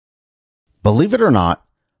Believe it or not,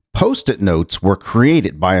 Post-it notes were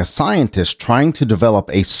created by a scientist trying to develop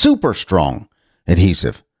a super strong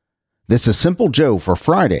adhesive. This is Simple Joe for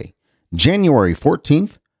Friday, January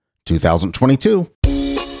 14th, 2022.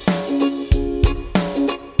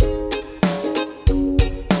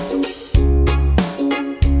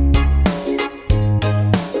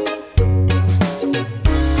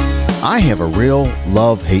 I have a real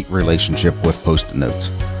love-hate relationship with Post-it notes.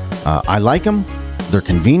 I like them, they're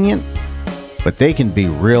convenient, but they can be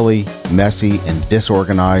really messy and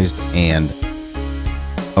disorganized and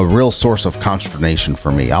a real source of consternation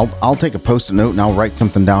for me. I'll take a Post-it note and I'll write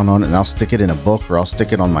something down on it and I'll stick it in a book, or I'll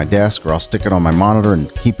stick it on my desk, or I'll stick it on my monitor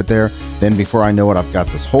and keep it there. Then before I know it, I've got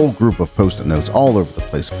this whole group of Post-it notes all over the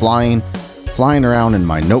place, flying around in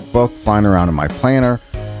my notebook, flying around in my planner,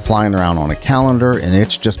 flying around on a calendar, and it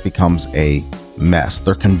just becomes a mess.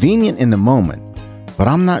 They're convenient in the moment, but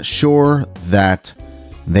I'm not sure that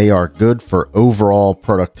they are good for overall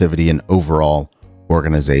productivity and overall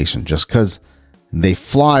organization, just because they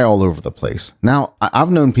fly all over the place. Now,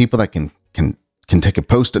 I've known people that can take a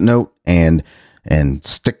Post-it note and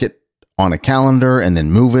stick it on a calendar and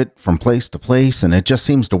then move it from place to place, and it just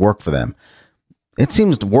seems to work for them. It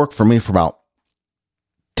seems to work for me for about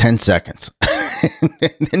 10 seconds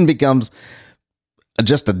and then becomes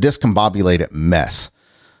just a discombobulated mess.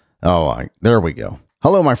 Oh, there we go.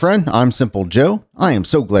 Hello, my friend. I'm Simple Joe. I am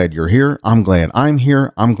so glad you're here. I'm glad I'm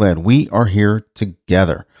here. I'm glad we are here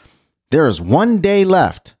together. There is one day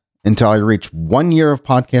left until I reach 1 year of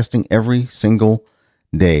podcasting every single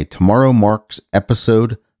day. Tomorrow marks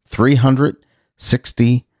episode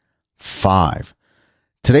 365.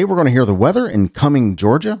 Today, we're going to hear the weather in Cumming,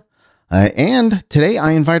 Georgia. And today,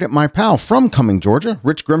 I invited my pal from Cumming, Georgia,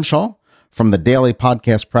 Rich Grimshaw, from the Daily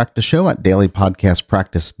Podcast Practice Show at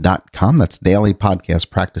dailypodcastpractice.com. That's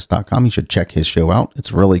dailypodcastpractice.com. You should check his show out.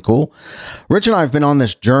 It's really cool. Rich and I have been on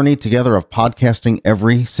this journey together of podcasting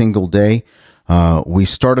every single day. We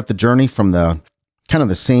started the journey from the kind of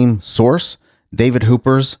the same source, David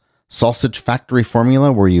Hooper's Sausage Factory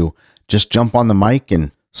Formula, where you just jump on the mic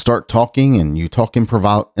and start talking, and you talk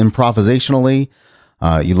improvisationally.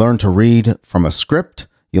 You learn to read from a script.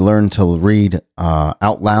 You learn to read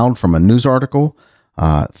out loud from a news article,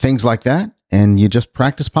 things like that. And you just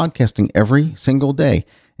practice podcasting every single day.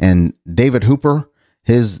 And David Hooper,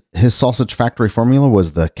 his Sausage Factory Formula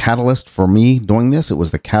was the catalyst for me doing this. It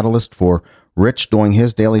was the catalyst for Rich doing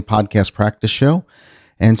his Daily Podcast Practice Show.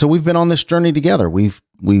 And so we've been on this journey together. We've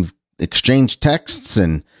exchanged texts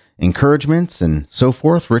and encouragements and so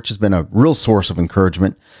forth. Rich has been a real source of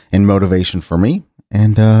encouragement and motivation for me.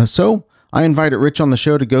 And so I invited Rich on the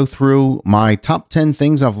show to go through my top 10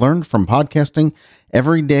 things I've learned from podcasting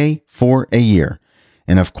every day for a year.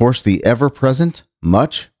 And of course, the ever-present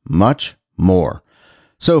much, much more.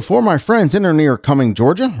 So for my friends in or near Cumming,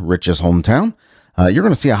 Georgia, Rich's hometown, you're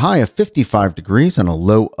going to see a high of 55 degrees and a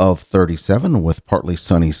low of 37 with partly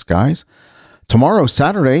sunny skies. Tomorrow,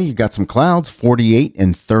 Saturday, you got some clouds, 48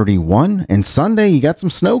 and 31. And Sunday, you got some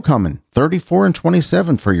snow coming, 34 and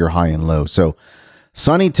 27 for your high and low. So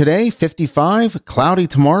sunny today, 55, cloudy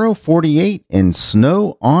tomorrow, 48, and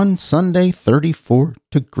snow on Sunday, 34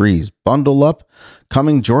 degrees. Bundle up,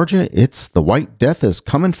 Cumming, Georgia. It's the White Death is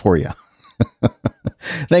coming for you.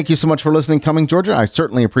 Thank you so much for listening, Cumming, Georgia. I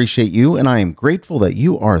certainly appreciate you, and I am grateful that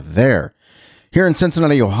you are there. Here in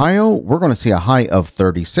Cincinnati, Ohio, we're going to see a high of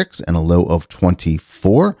 36 and a low of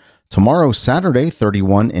 24. Tomorrow, Saturday,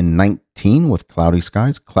 31 and 19 with cloudy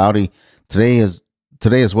skies. Cloudy today as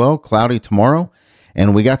well, cloudy tomorrow.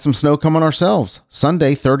 And we got some snow coming ourselves.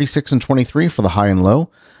 Sunday, 36 and 23 for the high and low.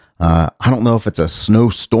 I don't know if it's a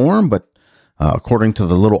snowstorm, but according to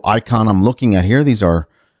the little icon I'm looking at here,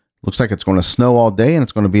 looks like it's going to snow all day, and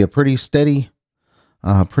it's going to be a pretty steady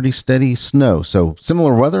snow. So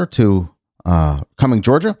similar weather to Cumming,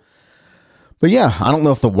 Georgia. But yeah, I don't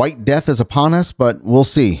know if the White Death is upon us, but we'll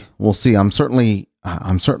see. I'm certain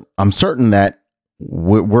that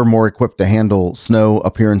we're more equipped to handle snow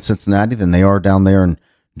up here in Cincinnati than they are down there in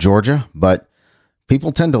Georgia. But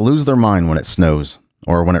people tend to lose their mind when it snows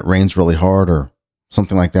or when it rains really hard or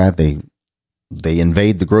something like that. They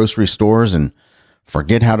invade the grocery stores and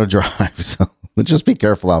forget how to drive. So just be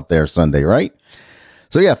careful out there Sunday, right?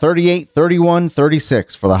 So yeah, 38, 31,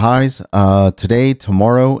 36 for the highs today,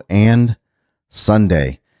 tomorrow, and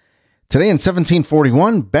Sunday. Today in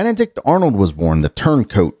 1741, Benedict Arnold was born, the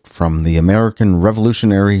turncoat from the American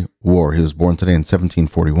Revolutionary War. He was born today in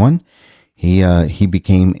 1741. He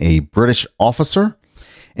became a British officer.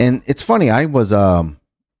 And it's funny, I was, for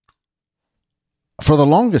the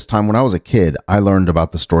longest time when I was a kid, I learned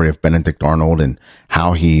about the story of Benedict Arnold and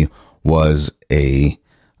how he was a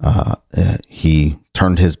He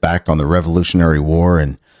turned his back on the Revolutionary War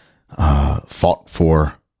and fought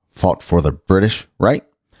for the British, right?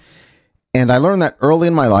 And I learned that early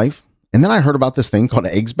in my life. And then I heard about this thing called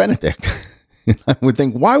Eggs Benedict. I would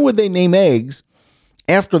think, why would they name eggs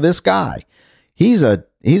after this guy? He's a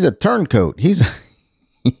turncoat. He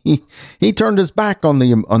turned his back on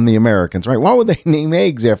the Americans, right? Why would they name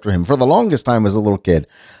eggs after him? For the longest time as a little kid,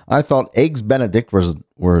 I thought Eggs Benedict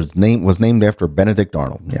was named after Benedict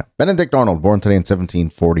Arnold. Yeah, Benedict Arnold, born today in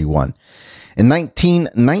 1741. In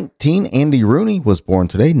 1919, Andy Rooney was born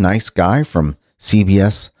today. Nice guy from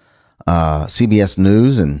CBS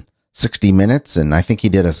News and 60 Minutes, and I think he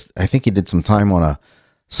did some time on a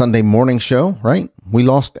Sunday morning show, right? We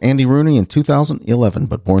lost Andy Rooney in 2011,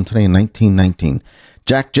 but born today in 1919.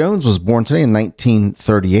 Jack Jones was born today in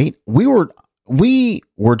 1938. We were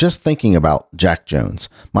just thinking about Jack Jones,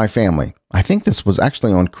 my family. I think this was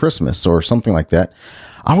actually on Christmas or something like that.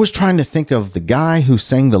 I was trying to think of the guy who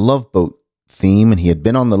sang the Love Boat theme, and he had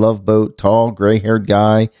been on the Love Boat, tall, gray-haired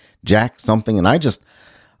guy, Jack something, and I just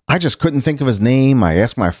couldn't think of his name. I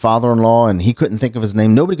asked my father-in-law, and he couldn't think of his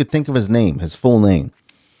name. Nobody could think of his name, his full name.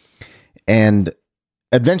 And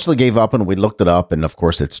eventually gave up, and we looked it up, and of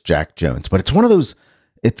course it's Jack Jones. But it's one of those,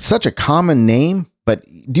 it's such a common name, but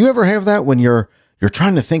do you ever have that when you're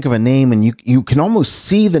trying to think of a name and you can almost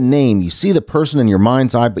see the name, you see the person in your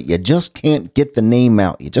mind's eye, but you just can't get the name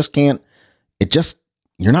out. You just can't,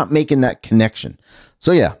 you're not making that connection.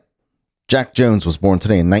 So yeah, Jack Jones was born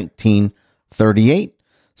today in 1938,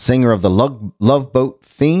 singer of the Love Boat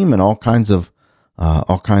theme and all kinds of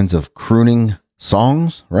crooning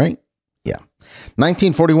songs, right? Yeah.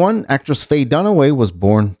 1941, actress Faye Dunaway was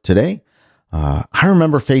born today. I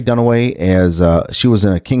remember Faye Dunaway as she was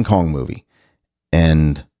in a King Kong movie.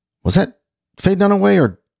 And was that Faye Dunaway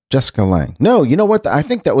or Jessica Lange? No, you know what? I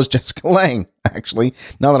think that was Jessica Lange, actually,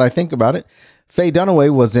 now that I think about it. Faye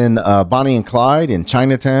Dunaway was in Bonnie and Clyde in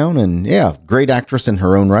Chinatown. And yeah, great actress in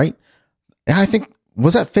her own right. And I think,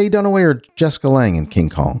 was that Faye Dunaway or Jessica Lange in King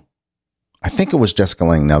Kong? I think it was Jessica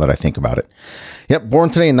Lange now that I think about it. Yep, born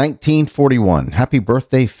today in 1941. Happy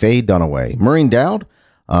birthday, Faye Dunaway. Maureen Dowd,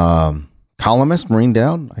 columnist Maureen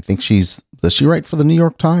Dowd. I think does she write for the New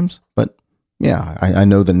York Times? But yeah, I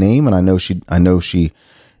know the name, and I know she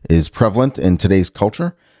is prevalent in today's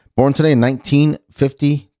culture. Born today in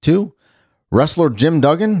 1952. Wrestler Jim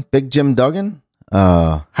Duggan, Big Jim Duggan,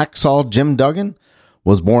 Hacksaw Jim Duggan,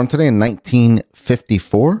 was born today in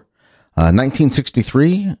 1954.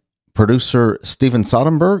 1963, producer Steven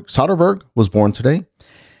Soderbergh was born today.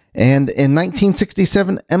 And in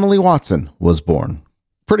 1967, Emily Watson was born.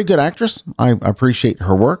 Pretty good actress. I appreciate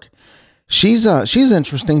her work. She's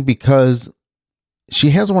interesting because she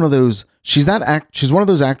has one of those. She's one of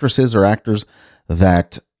those actresses or actors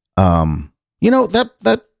that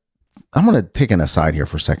that I'm going to take an aside here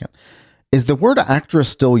for a second. Is the word actress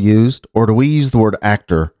still used, or do we use the word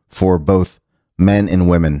actor for both men and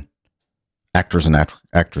women, actors and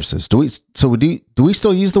actresses? Do we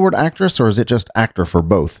still use the word actress, or is it just actor for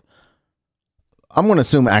both? I'm going to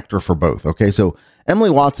assume actor for both. Okay, so Emily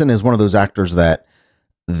Watson is one of those actors that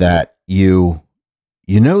you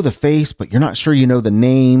know the face, but you're not sure you know the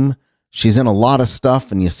name. She's in a lot of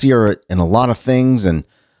stuff, and you see her in a lot of things,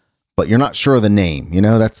 but you're not sure of the name. You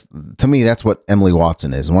know, to me, that's what Emily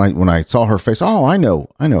Watson is. When I saw her face, oh, I know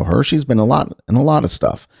her. She's been in a lot of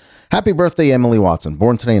stuff. Happy birthday, Emily Watson.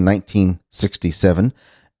 Born today in 1967.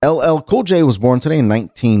 LL Cool J was born today in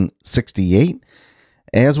 1968,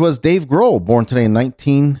 as was Dave Grohl, born today in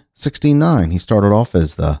 1969. He started off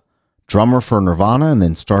as the drummer for Nirvana, and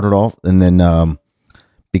then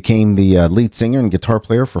became the lead singer and guitar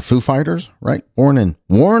player for Foo Fighters. Right, born in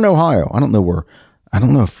Warren, Ohio. I don't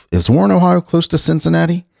know if is Warren, Ohio close to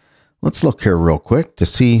Cincinnati. Let's look here real quick to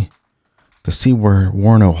see where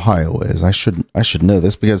Warren, Ohio is. I should know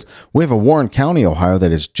this because we have a Warren County, Ohio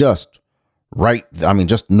that is just right. I mean,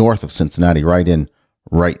 just north of Cincinnati, right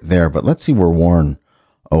there. But let's see where Warren,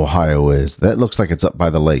 Ohio is. That looks like it's up by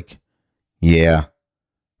the lake. Yeah,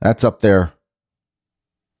 that's up there.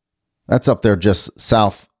 That's up there just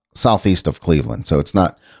southeast of Cleveland. So it's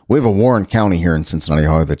not, we have a Warren County here in Cincinnati,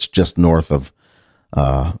 Ohio that's just north of,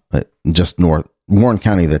 Warren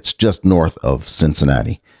County that's just north of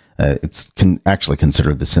Cincinnati. It's actually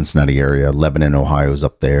considered the Cincinnati area. Lebanon, Ohio is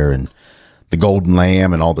up there, and the Golden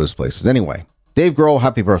Lamb and all those places. Anyway, Dave Grohl,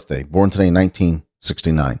 happy birthday. Born today in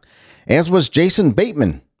 1969. As was Jason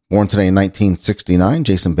Bateman, born today in 1969.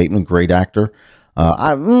 Jason Bateman, great actor.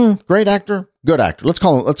 Great actor, good actor.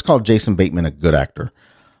 Let's call Jason Bateman a good actor.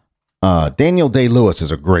 Daniel Day-Lewis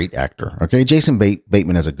is a great actor. Okay, Jason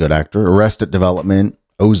Bateman is a good actor. Arrested Development,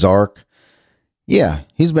 Ozark. Yeah,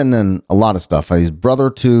 he's been in a lot of stuff. He's brother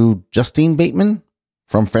to Justine Bateman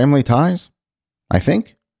from Family Ties, I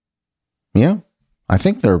think. Yeah, I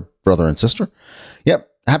think they're brother and sister. Yep.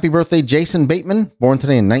 Happy birthday, Jason Bateman, born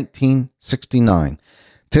today in 1969.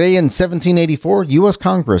 Today in 1784, U.S.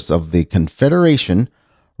 Congress of the Confederation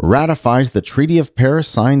ratifies the Treaty of Paris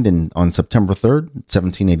signed on September 3rd,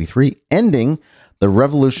 1783, ending the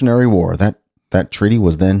Revolutionary War. That treaty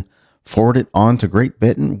was then forwarded on to Great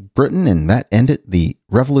Britain, and that ended the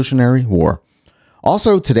Revolutionary War.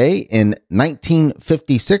 Also today in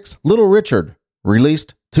 1956, Little Richard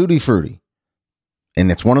released Tutti Frutti.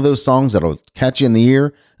 And it's one of those songs that'll catch you in the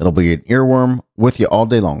ear. It'll be an earworm with you all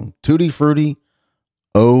day long. Tutti Frutti,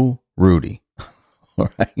 oh, Rudy. All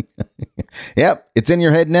right. Yep, it's in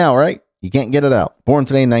your head now, right? You can't get it out. Born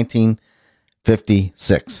today in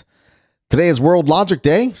 1956. Today is World Logic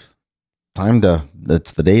Day.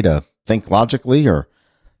 It's the day to think logically or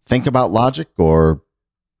think about logic or,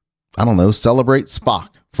 I don't know, celebrate Spock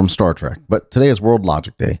from Star Trek. But today is World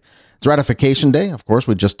Logic Day. It's Ratification Day. Of course,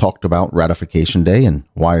 we just talked about Ratification Day and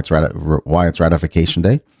why it's Ratification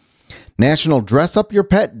Day. National Dress Up Your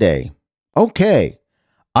Pet Day. Okay.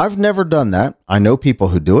 I've never done that. I know people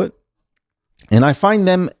who do it, and I find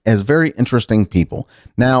them as very interesting people.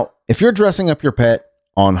 Now, if you're dressing up your pet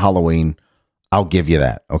on Halloween, I'll give you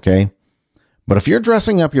that, okay? But if you're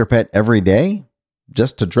dressing up your pet every day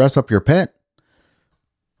just to dress up your pet,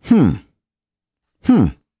 I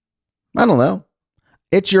don't know.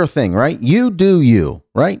 It's your thing, right? You do you,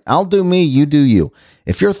 right? I'll do me, you do you.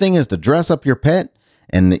 If your thing is to dress up your pet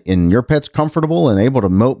and your pet's comfortable and able to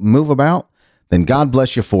move about, then God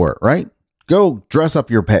bless you for it, right? Go dress up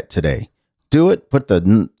your pet today. Do it. Put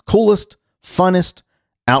the coolest, funnest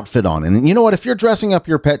outfit on. And you know what? If you're dressing up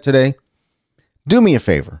your pet today, do me a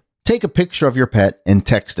favor. Take a picture of your pet and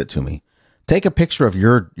text it to me. Take a picture of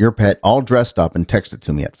your pet all dressed up and text it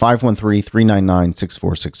to me at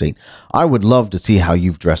 513-399-6468. I would love to see how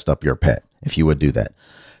you've dressed up your pet, if you would do that.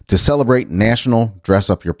 To celebrate National Dress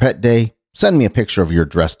Up Your Pet Day, send me a picture of your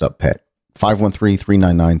dressed up pet.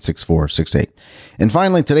 513-399-6468. And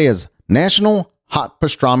finally, today is National Hot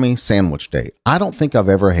Pastrami Sandwich Day. I don't think I've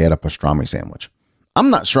ever had a pastrami sandwich. I'm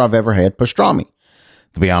not sure I've ever had pastrami,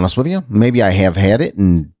 to be honest with you. Maybe I have had it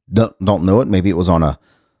and don't know it. Maybe it was on a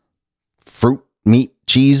fruit, meat,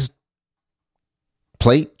 cheese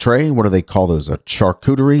plate, tray. What do they call those? A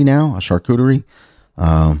charcuterie now? A charcuterie?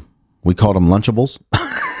 We called them Lunchables.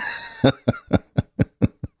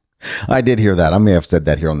 I did hear that. I may have said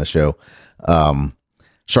that here on the show.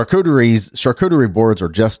 Charcuterie boards are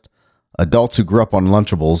just adults who grew up on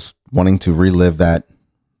Lunchables wanting to relive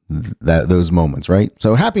those moments, right?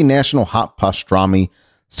 So happy National Hot Pastrami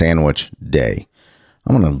Sandwich Day.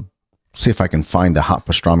 I'm going to see if I can find a hot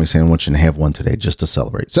pastrami sandwich and have one today just to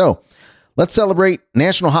celebrate. So let's celebrate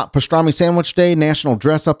National Hot Pastrami Sandwich Day, National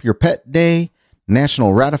Dress Up Your Pet Day,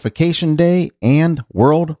 National Ratification Day, and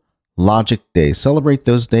World Logic Day. Celebrate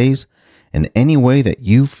those days in any way that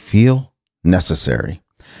you feel necessary.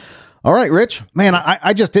 All right, Rich, man,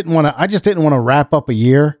 I just didn't want to wrap up a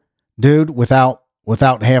year, dude, without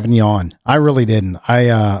having you on. I really didn't.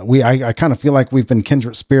 I kind of feel like we've been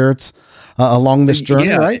kindred spirits along this journey,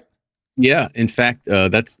 right? Yeah. In fact,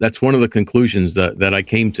 that's one of the conclusions that I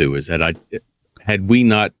came to, is that had we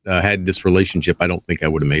not had this relationship, I don't think I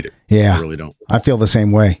would have made it. Yeah, I really don't. I feel the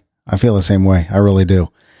same way. I really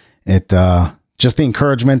do. It just the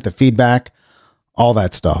encouragement, the feedback, all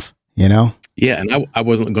that stuff, you know? Yeah. And I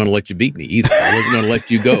wasn't going to let you beat me either. I wasn't going to let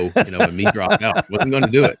you go, and me drop out. Wasn't going to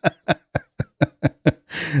do it.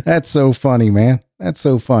 That's so funny, man. That's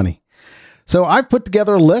so funny. So I've put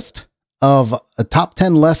together a list of a top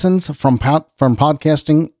 10 lessons from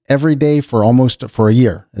podcasting every day for a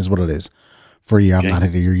year is what it is. For a year. Okay. I'm not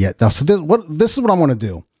at a year yet. So this is what I want to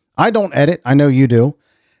do. I don't edit. I know you do.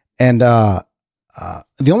 And the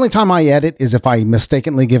only time I edit is if I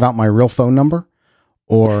mistakenly give out my real phone number,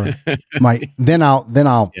 or then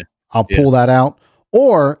I'll pull that out.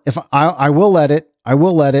 Or if I will edit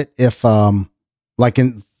if like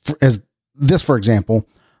as this, for example,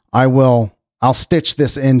 I'll stitch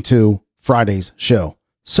this into Friday's show.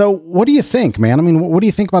 So what do you think, man? I mean, what do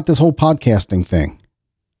you think about this whole podcasting thing?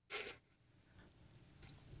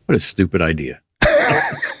 What a stupid idea.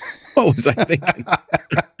 What was I thinking?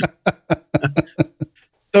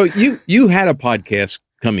 So you had a podcast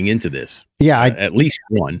coming into this. Yeah. At least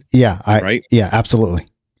one. Yeah. Right? Yeah, absolutely.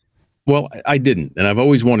 Well, I didn't, and I've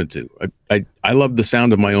always wanted to. I love the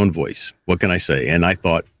sound of my own voice. What can I say? And I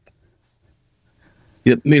thought,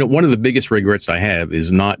 One of the biggest regrets I have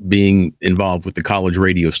is not being involved with the college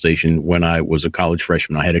radio station when I was a college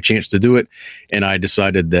freshman. I had a chance to do it, and I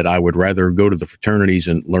decided that I would rather go to the fraternities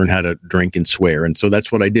and learn how to drink and swear. And so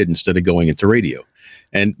that's what I did instead of going into radio.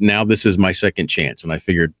 And now this is my second chance. And I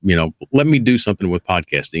figured, let me do something with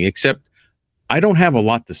podcasting, except I don't have a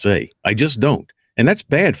lot to say. I just don't. And that's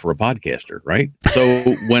bad for a podcaster, right?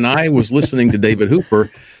 So when I was listening to David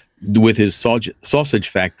Hooper with his Sausage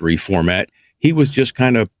Factory format, he was just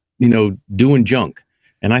kind of, doing junk.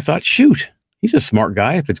 And I thought, shoot, he's a smart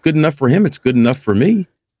guy. If it's good enough for him, it's good enough for me.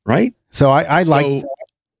 Right. So I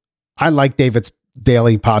like David's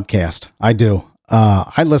daily podcast. I do.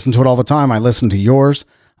 I listen to it all the time. I listen to yours.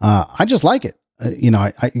 I just like it.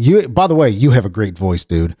 You, by the way, you have a great voice,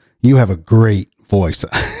 dude. You have a great voice.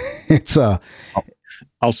 It's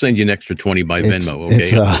I'll send you an extra 20 by Venmo.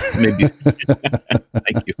 Okay. Maybe.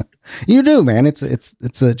 Thank you. You do, man. It's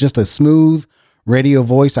just a smooth radio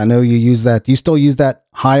voice. I know you use that. Do you still use that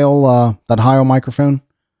Heil microphone?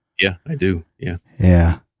 Yeah, I do. Yeah.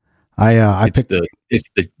 Yeah. It's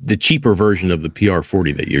the cheaper version of the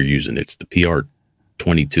PR40 that you're using. It's the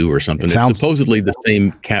PR22 or something. It's supposedly the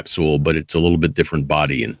same capsule, but it's a little bit different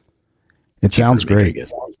body, and it sounds great.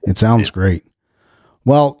 It sounds great.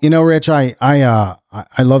 Well, Rich, I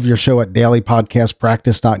love your show at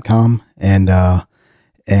dailypodcastpractice.com.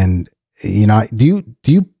 And do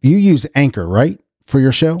you use Anchor, right? For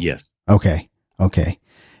your show? Yes. Okay.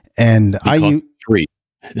 And free.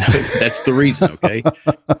 That's the reason. Okay.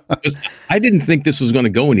 Because I didn't think this was going to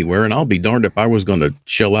go anywhere, and I'll be darned if I was going to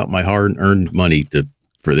shell out my hard earned money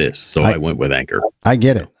for this. So I went with Anchor. I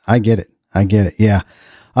get it. Yeah.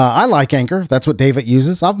 I like Anchor. That's what David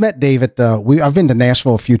uses. I've met David. I've been to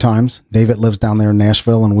Nashville a few times. David lives down there in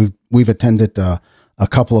Nashville, and we've attended a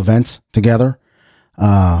couple events together.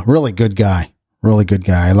 Really good guy.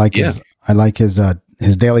 I like his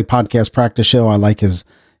daily podcast practice show. I like his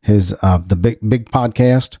the big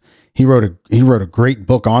podcast. He wrote a great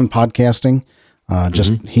book on podcasting.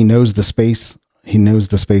 He knows the space. He knows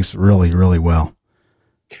the space really, really well.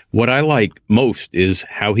 What I like most is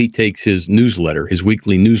how he takes his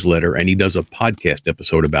weekly newsletter, and he does a podcast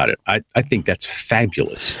episode about it. I think that's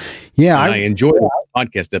fabulous. Yeah. I enjoy the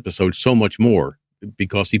podcast episode so much more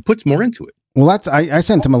because he puts more into it. Well, I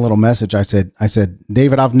sent him a little message. I said,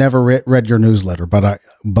 David, I've never read your newsletter, but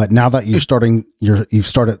now that you've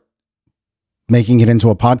started making it into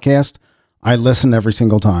a podcast, I listen every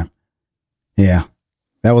single time. Yeah,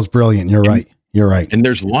 that was brilliant. You're right. And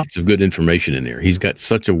there's lots of good information in there. He's got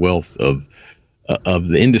such a wealth of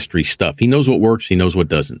the industry stuff. He knows what works. He knows what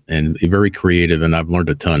doesn't, and he's very creative. And I've learned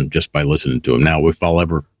a ton just by listening to him. Now, if I'll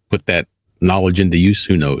ever put that knowledge into use,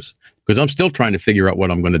 who knows? Because I'm still trying to figure out what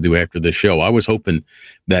I'm going to do after this show. I was hoping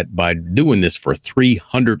that by doing this for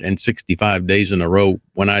 365 days in a row,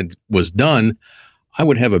 when I was done, I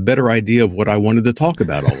would have a better idea of what I wanted to talk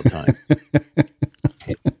about all the time.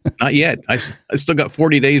 Not yet. I still got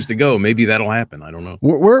 40 days to go. Maybe that'll happen. I don't know.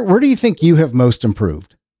 Where do you think you have most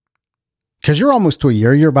improved? Because you're almost to a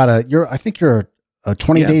year. I think you're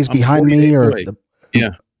 20 days behind me.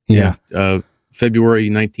 February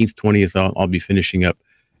 19th, 20th, I'll be finishing up.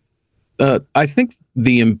 I think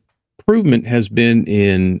the improvement has been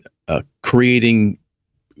in creating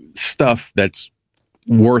stuff that's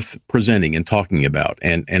worth presenting and talking about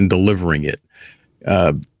and delivering it.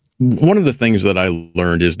 One of the things that I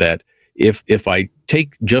learned is that if I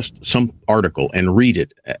take just some article and read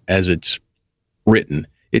it as it's written,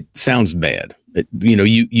 it sounds bad.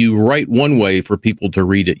 You write one way for people to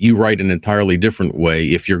read it. You write an entirely different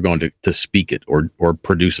way if you're going to speak it or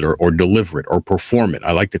produce it or deliver it or perform it.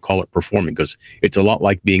 I like to call it performing because it's a lot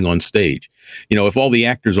like being on stage. If all the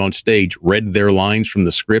actors on stage read their lines from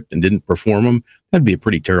the script and didn't perform them, that'd be a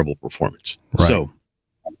pretty terrible performance. Right.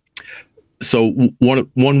 So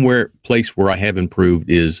one place where I have improved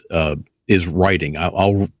is writing.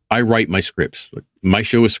 I write my scripts. My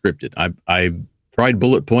show is scripted. I tried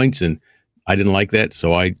bullet points and I didn't like that,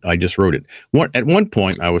 so I just wrote it. At one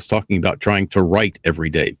point, I was talking about trying to write every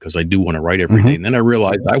day because I do want to write every day. And then I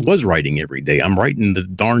realized I was writing every day. I'm writing the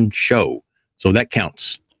darn show, so that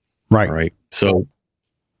counts. Right. All right.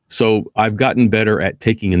 So I've gotten better at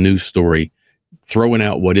taking a news story, throwing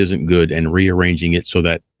out what isn't good, and rearranging it so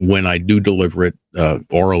that when I do deliver it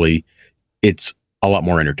orally, it's a lot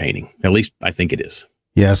more entertaining. At least I think it is.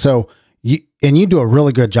 Yeah. So you do a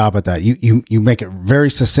really good job at that. You make it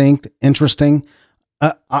very succinct, interesting.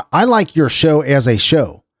 I like your show as a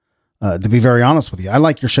show. To be very honest with you, I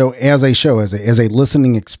like your show as a show, as a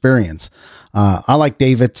listening experience. I like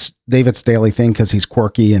David's daily thing because he's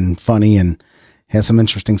quirky and funny and has some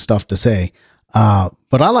interesting stuff to say.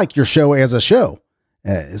 But I like your show as a show.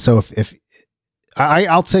 So if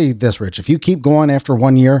I'll say this, Rich, if you keep going after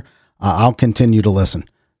 1 year, I'll continue to listen.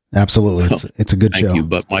 Absolutely. It's a good show. Thank you.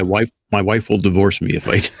 But my wife will divorce me if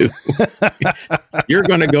I do. You're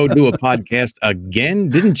going to go do a podcast again?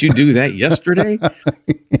 Didn't you do that yesterday?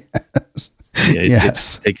 Yes. Yeah,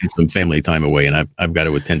 it's taking some family time away, and I've got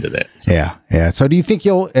to attend to that. So. Yeah. So do you think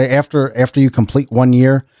you'll, after you complete 1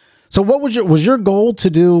 year, so what was your goal to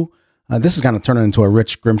do? This is going to turn into a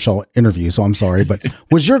Rich Grimshaw interview, so I'm sorry, but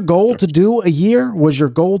was your goal to do a year? Was your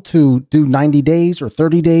goal to do 90 days or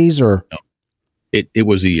 30 days or? No. It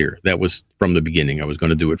was a year. That was from the beginning. I was going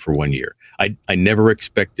to do it for 1 year. I never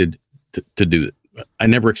expected to do it. I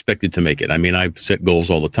never expected to make it. I mean, I've set goals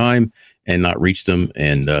all the time and not reached them.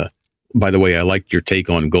 And by the way, I liked your take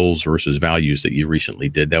on goals versus values that you recently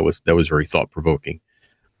did. That was very thought provoking.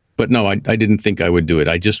 But no, I didn't think I would do it.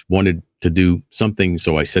 I just wanted to do something,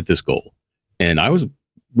 so I set this goal. And I was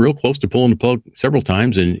real close to pulling the plug several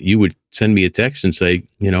times. And you would send me a text and say,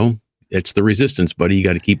 it's the resistance, buddy. You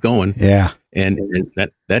got to keep going. Yeah. And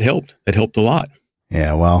that helped. That helped a lot.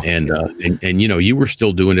 Yeah. Well, and you were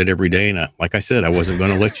still doing it every day. And like I said, I wasn't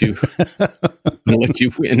going to let you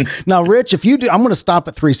win. Now, Rich, if you do, I'm going to stop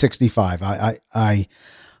at 365. I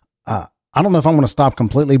don't know if I'm going to stop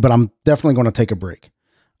completely, but I'm definitely going to take a break.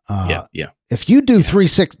 Yeah. If you do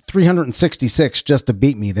 366 just to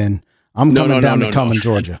beat me, then I'm coming down to Cumming,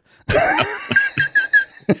 Georgia.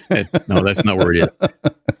 No, that's not where it is.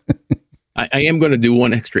 I am going to do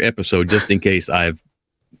one extra episode just in case I've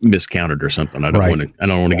miscounted or something. I don't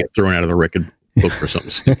want to get thrown out of the record book for something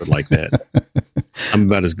stupid like that. I'm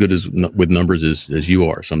about as good with numbers as you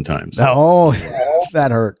are sometimes. So. Oh,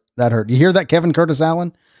 that hurt. You hear that, Kevin Curtis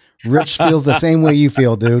Allen? Rich feels the same way you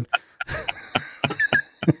feel, dude.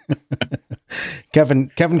 Kevin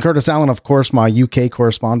Curtis Allen, of course, my UK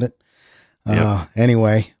correspondent.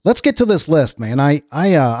 Anyway, let's get to this list, man. I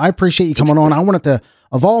appreciate you coming on. I wanted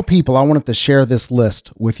to share this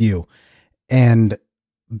list with you. And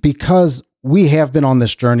because we have been on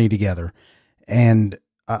this journey together, and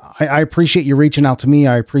I appreciate you reaching out to me.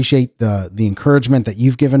 I appreciate the encouragement that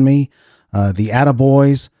you've given me, the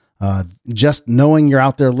attaboys, just knowing you're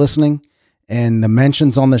out there listening, and the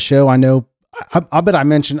mentions on the show. I know, I bet I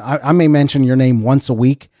may mention your name once a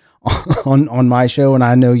week on my show, and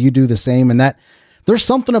I know you do the same. And that there's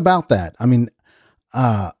something about that. I mean,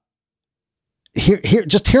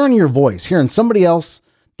 just hearing your voice, hearing somebody else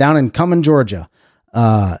down in Cumming, Georgia,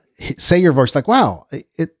 say your voice, like, wow,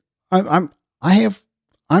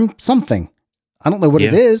 I'm something. I don't know what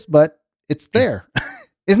it is, but it's there.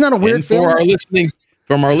 Isn't that a weird feeling?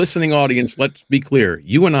 From our listening audience, let's be clear.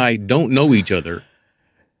 You and I don't know each other.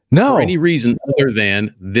 No. For any reason other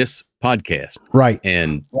than this podcast. Right.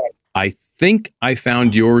 And I think I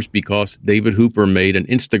found yours because David Hooper made an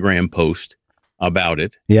Instagram post about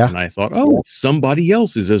it. Yeah. And I thought, somebody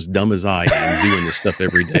else is as dumb as I am doing this stuff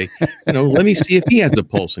every day. Let me see if he has a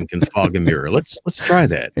pulse and can fog a mirror. Let's try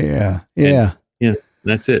that. Yeah. And,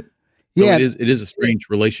 that's it. So it is a strange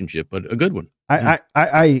relationship, but a good one.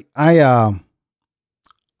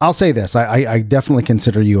 I'll say this. I definitely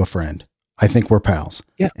consider you a friend. I think we're pals.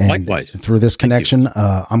 Yeah, and likewise. Through this connection,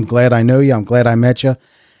 I'm glad I know you. I'm glad I met you.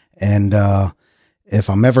 And if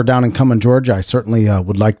I'm ever down in Cumming, Georgia, I certainly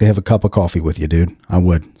would like to have a cup of coffee with you, dude. I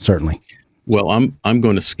would, certainly. Well, I'm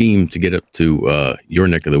going to scheme to get up to your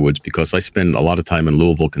neck of the woods because I spend a lot of time in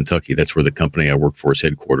Louisville, Kentucky. That's where the company I work for is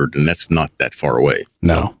headquartered, and that's not that far away.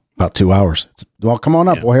 No, about 2 hours. Well, come on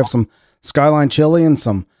up. Yeah. We'll have some Skyline chili and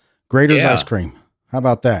some Grater's ice cream. How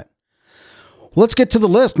about that? Let's get to the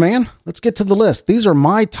list, man. Let's get to the list. These are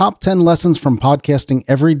my top 10 lessons from podcasting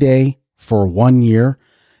every day for 1 year.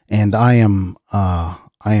 And I am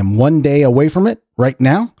 1 day away from it right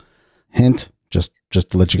now. Hint, just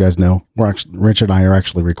to let you guys know, Rich and I are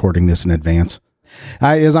actually recording this in advance.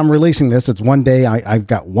 As I'm releasing this, it's 1 day. I've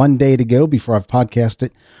got 1 day to go before I've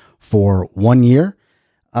podcasted for 1 year.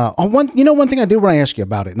 One thing I did when I asked you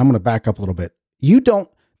about it, and I'm going to back up a little bit.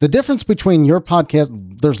 The difference between your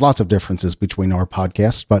podcast, there's lots of differences between our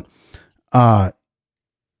podcasts, but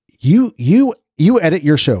you edit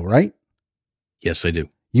your show, right? Yes, I do.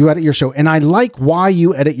 You edit your show, and I like why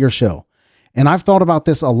you edit your show. And I've thought about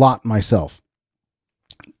this a lot myself.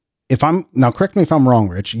 Now correct me if I'm wrong,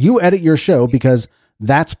 Rich, you edit your show because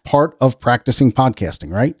that's part of practicing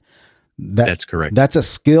podcasting, right? That's correct. That's a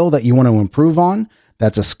skill that you want to improve on.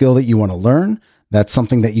 That's a skill that you want to learn. That's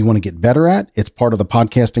something that you want to get better at. It's part of the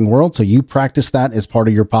podcasting world. So you practice that as part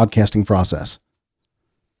of your podcasting process.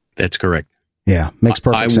 That's correct. Yeah. Makes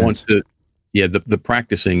perfect sense. The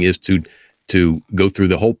practicing is to go through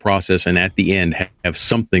the whole process and at the end have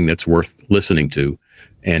something that's worth listening to.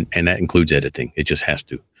 and that includes editing. It just has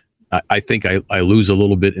to. I think I lose a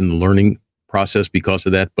little bit in the learning process because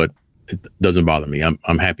of that, but it doesn't bother me.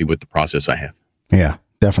 I'm happy with the process I have. Yeah,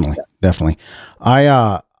 definitely.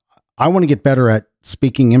 I want to get better at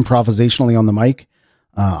speaking improvisationally on the mic.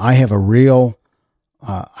 I had a real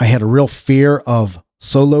fear of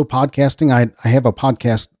solo podcasting. I have a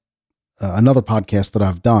podcast, another podcast that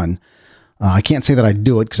I've done. I can't say that I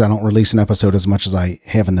do it because I don't release an episode as much as I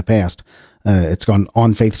have in the past. It's gone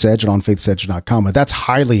on Faith's Edge and on faithsedge.com, but that's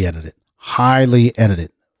highly edited,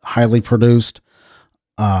 highly produced.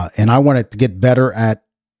 And I wanted to get better at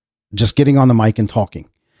just getting on the mic and talking.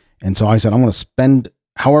 And so I said, I'm going to spend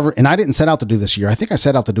however, and I didn't set out to do this year. I think I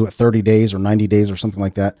set out to do it 30 days or 90 days or something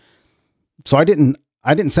like that. So I didn't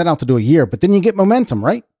set out to do a year, but then you get momentum,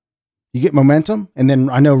 right? You get momentum. And then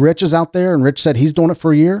I know Rich is out there, and Rich said he's doing it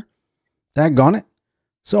for a year. Daggone it.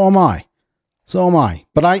 So am I.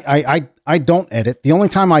 But I don't edit. The only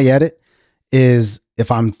time I edit is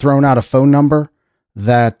if I'm throwing out a phone number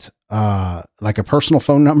that, like a personal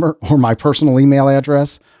phone number or my personal email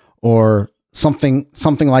address or something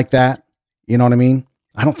like that. You know what I mean?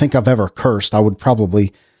 I don't think I've ever cursed. I would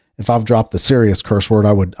probably, if I've dropped the serious curse word,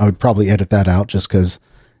 I would probably edit that out just because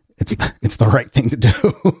it's the right thing to do.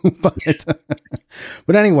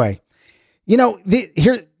 But anyway, you know,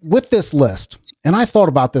 here with this list, and I thought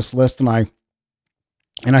about this list, and I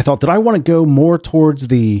thought, did I want to go more towards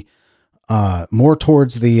the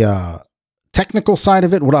technical side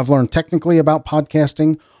of it, what I've learned technically about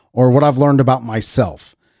podcasting, or what I've learned about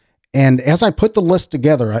myself? And as I put the list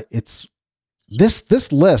together, it's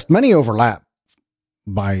this list, many overlap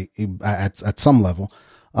at some level.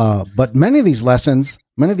 But many of these lessons,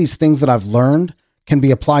 many of these things that I've learned can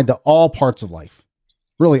be applied to all parts of life,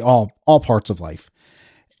 really all parts of life.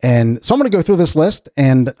 And so I'm going to go through this list,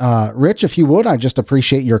 and, Rich, if you would, I just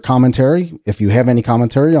appreciate your commentary. If you have any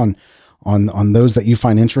commentary on those that you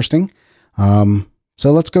find interesting. So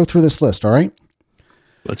let's go through this list. All right.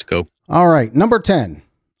 Let's go. All right. Number 10,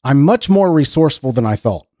 I'm much more resourceful than I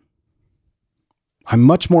thought.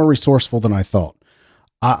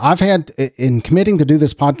 I've had, in committing to do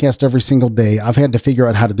this podcast every single day, I've had to figure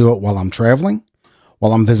out how to do it while I'm traveling,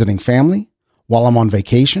 while I'm visiting family, while I'm on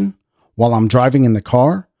vacation, while I'm driving in the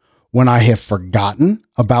car, when I have forgotten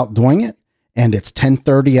about doing it and it's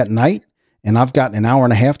 10:30 at night and I've got an hour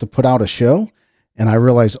and a half to put out a show, and I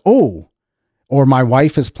realize, or my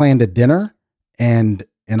wife has planned a dinner and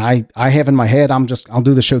I have in my head, I'll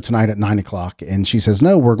do the show tonight at 9:00. And she says,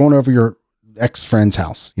 no, we're going over your ex-friend's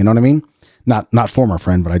house. You know what I mean? Not former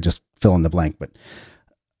friend, but I just fill in the blank.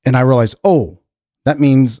 And I realize, that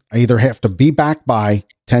means I either have to be back by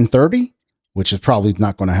 10:30, which is probably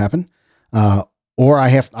not going to happen. Or I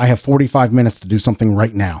have 45 minutes to do something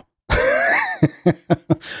right now.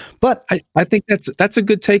 But I think that's a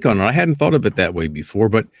good take on it. I hadn't thought of it that way before,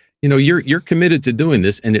 but you know, you're committed to doing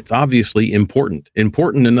this, and it's obviously important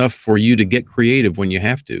enough for you to get creative when you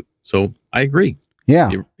have to. So I agree.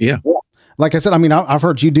 Yeah. Yeah. Like I said, I mean, I've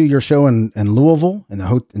heard you do your show in Louisville, in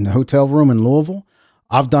the hotel room in Louisville.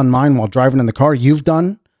 I've done mine while driving in the car. You've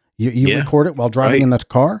done, you record it while driving in the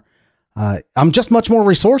car. I'm just much more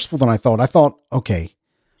resourceful than I thought. I thought, okay,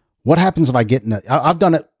 what happens if I get I've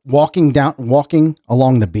done it walking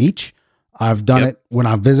along the beach. I've done it when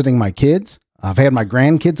I'm visiting my kids. I've had my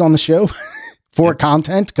grandkids on the show for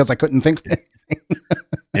content because I couldn't think of anything.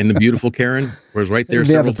 And the beautiful Karen was right there.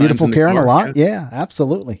 Yeah, the beautiful Karen a lot. Yeah,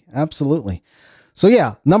 absolutely. So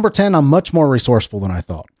yeah, number 10, I'm much more resourceful than I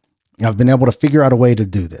thought. I've been able to figure out a way to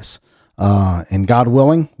do this. And God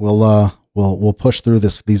willing, we'll push through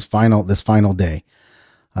this final day.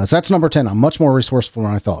 So that's number 10. I'm much more resourceful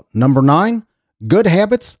than I thought. Number 9, good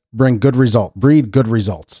habits breed good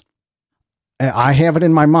results. I have it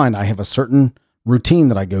in my mind. I have a certain routine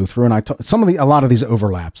that I go through, and a lot of these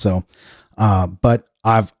overlap. So, but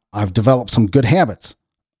I've developed some good habits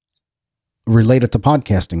related to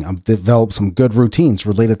podcasting. I've developed some good routines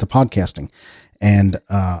related to podcasting, and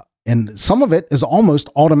some of it is almost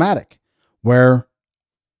automatic, where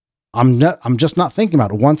I'm just not thinking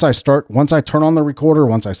about it. Once I turn on the recorder,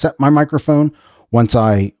 once I set my microphone, once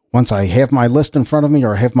I have my list in front of me,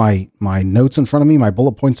 or I have my notes in front of me, my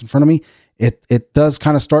bullet points in front of me, it does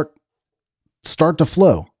kind of start to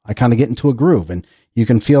flow. I kind of get into a groove, and you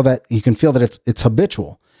can feel that it's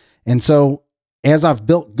habitual. And so as I've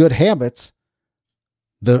built good habits,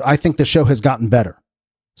 I think the show has gotten better.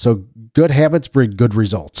 So good habits breed good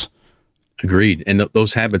results. Agreed. And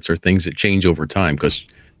those habits are things that change over time, because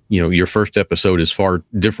you know, your first episode is far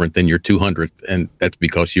different than your 200th. And that's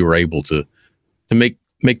because you were able to make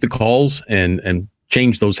the calls and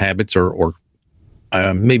change those habits or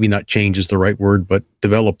maybe not change is the right word, but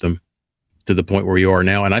develop them to the point where you are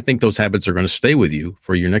now. And I think those habits are going to stay with you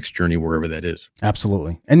for your next journey, wherever that is.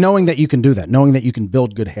 Absolutely. And knowing that you can do that, knowing that you can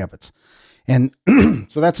build good habits. And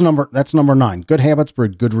so that's number 9. Good habits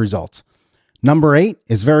breed good results. Number 8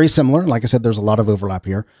 is very similar. Like I said, there's a lot of overlap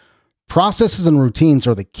here. Processes and routines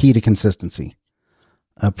are the key to consistency.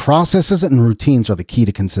 Processes and routines are the key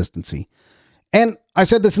to consistency. And I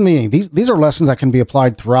said this in the meeting. These are lessons that can be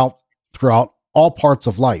applied throughout all parts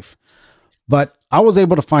of life. But I was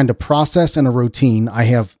able to find a process and a routine. I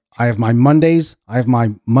have my Mondays. I have my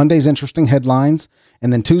Mondays interesting headlines,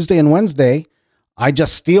 and then Tuesday and Wednesday, I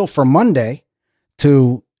just steal from Monday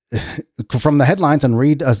from the headlines and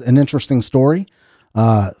read an interesting story.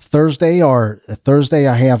 Thursday,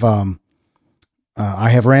 I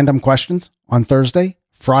have random questions on Thursday.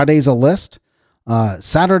 Friday's a list.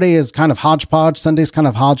 Saturday is kind of hodgepodge. Sunday's kind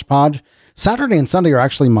of hodgepodge. Saturday and Sunday are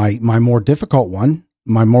actually my more difficult one.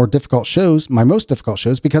 My most difficult shows,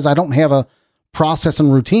 because I don't have a process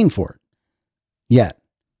and routine for it yet.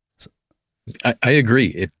 I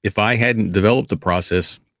agree. If I hadn't developed a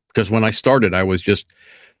process, because when I started, I was just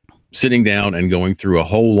sitting down and going through a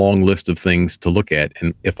whole long list of things to look at.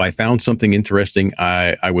 And if I found something interesting,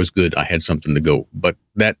 I was good. I had something to go, but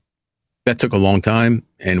that took a long time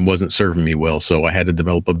and wasn't serving me well. So I had to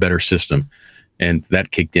develop a better system. And that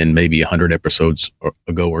kicked in maybe 100 episodes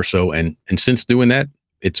ago or so. And since doing that,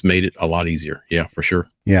 it's made it a lot easier. Yeah, for sure.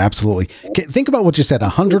 Yeah, absolutely. Think about what you said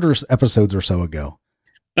 100 episodes or so ago.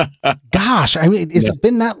 Gosh, I mean, it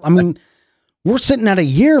been that? I mean, we're sitting at a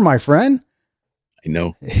year, my friend. I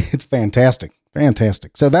know. It's fantastic.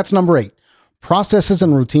 Fantastic. So that's number 8. Processes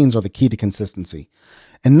and routines are the key to consistency.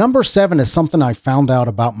 And number 7 is something I found out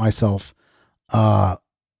about myself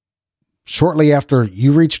shortly after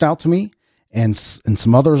you reached out to me. And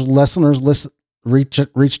some other listeners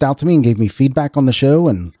reached out to me and gave me feedback on the show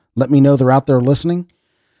and let me know they're out there listening.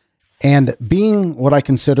 And being what I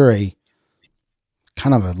consider a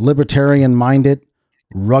kind of a libertarian-minded,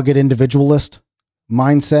 rugged individualist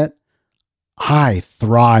mindset, I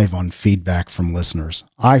thrive on feedback from listeners.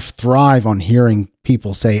 I thrive on hearing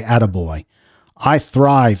people say attaboy. I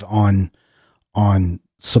thrive on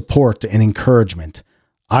support and encouragement.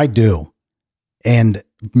 I do. And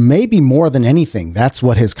maybe more than anything, that's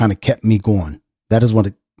what has kind of kept me going. That is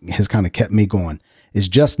what has kind of kept me going, is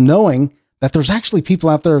just knowing that there's actually people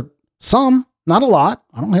out there, some, not a lot.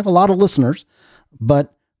 I don't have a lot of listeners,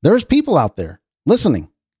 but there's people out there listening.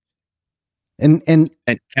 And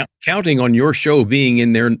counting on your show being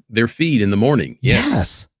in their feed in the morning.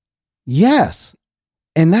 Yes.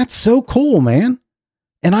 And that's so cool, man.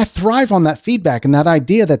 And I thrive on that feedback and that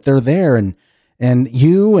idea that they're there, and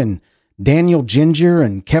you and Daniel Ginger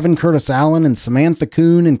and Kevin Curtis Allen and Samantha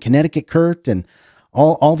Kuhn and Connecticut Kurt and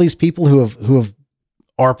all these people who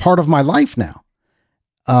are part of my life now.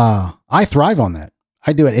 I thrive on that.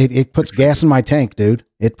 I do it. It puts gas in my tank, dude.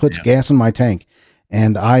 It puts gas in my tank.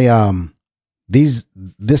 And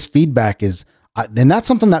this feedback is, and that's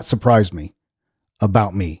something that surprised me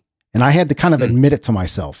about me. And I had to kind of admit it to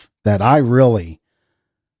myself that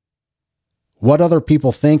what other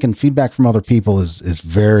people think and feedback from other people is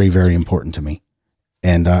very, very important to me.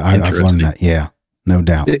 And I've learned that. Yeah, no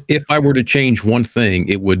doubt. If I were to change one thing,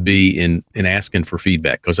 it would be in asking for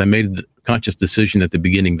feedback, because I made a conscious decision at the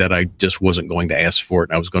beginning that I just wasn't going to ask for it.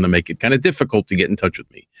 And I was going to make it kind of difficult to get in touch with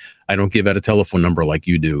me. I don't give out a telephone number like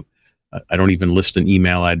you do. I don't even list an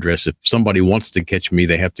email address. If somebody wants to catch me,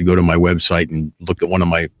 they have to go to my website and look at one of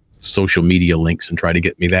my social media links and try to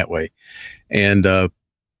get me that way. And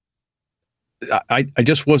I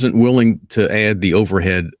just wasn't willing to add the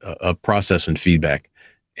overhead of process and feedback.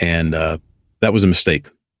 And that was a mistake.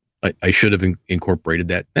 I should have incorporated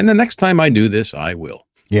that. And the next time I do this, I will.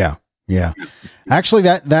 Yeah. Yeah. Actually,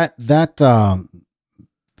 that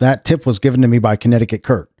tip was given to me by Connecticut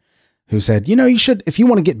Kurt, who said, you should, if you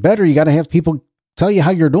want to get better, you got to have people tell you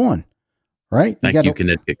how you're doing. Right. Thank you,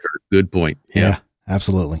 Connecticut Kurt. Good point. Yeah,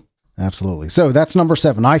 absolutely. Absolutely. So that's number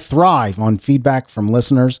 7. I thrive on feedback from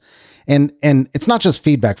listeners. And it's not just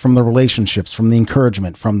feedback, from the relationships, from the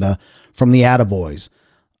encouragement, from the attaboys.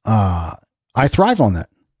 I thrive on that.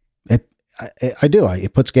 I do.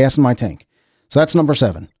 It puts gas in my tank. So that's number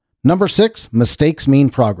 7. Number 6, mistakes mean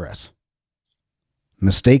progress.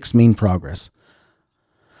 Mistakes mean progress.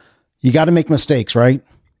 You got to make mistakes, right?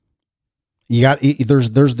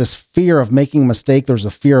 There's this fear of making a mistake. There's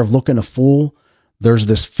a fear of looking a fool. There's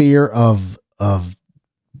this fear of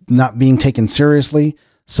not being taken seriously.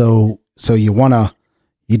 So you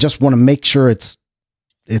just want to make sure it's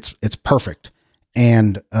perfect.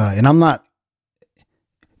 And I'm not,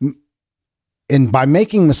 and by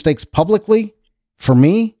making mistakes publicly for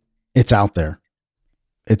me, it's out there.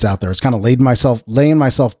 It's out there. It's kind of laying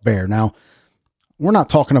myself bare. Now, we're not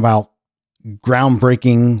talking about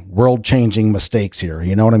groundbreaking, world-changing mistakes here.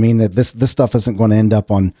 You know what I mean? That this stuff isn't going to end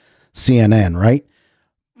up on CNN, right?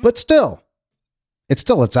 But still,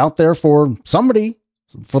 it's out there for somebody,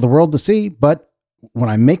 for the world to see. But when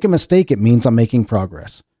I make a mistake, it means I'm making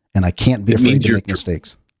progress, and I can't be afraid to make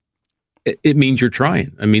mistakes. It means you're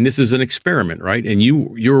trying. I mean, this is an experiment, right? And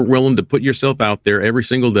you're willing to put yourself out there every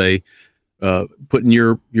single day, putting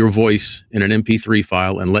your voice in an MP3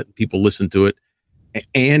 file and let people listen to it,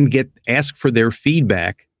 and ask for their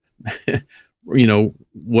feedback,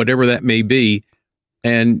 whatever that may be.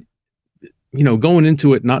 And, going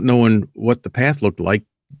into it, not knowing what the path looked like,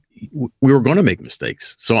 we were going to make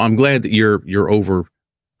mistakes. So I'm glad that you're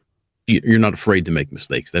not afraid to make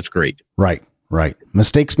mistakes. That's great. Right.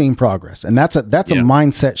 Mistakes mean progress. And that's a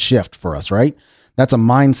mindset shift for us, right? That's a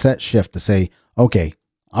mindset shift to say, okay,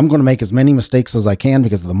 I'm going to make as many mistakes as I can,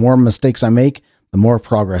 because the more mistakes I make, the more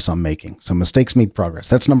progress I'm making. So mistakes mean progress.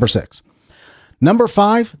 That's number 6. Number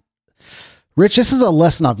 5, Rich, this is a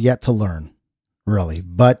lesson I've yet to learn, really,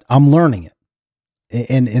 but I'm learning it.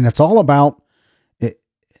 And it's all about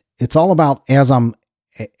as I'm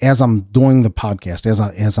doing the podcast,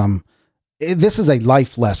 this is a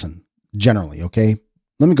life lesson generally. Okay.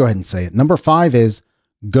 Let me go ahead and say it. Number 5 is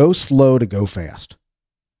go slow to go fast.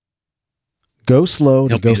 Go slow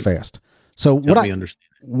to go fast. So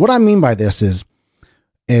what I mean by this is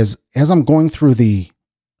as I'm going through the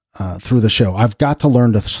show, I've got to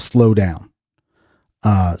learn to slow down.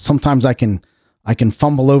 Sometimes I can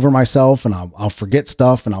fumble over myself, and I'll forget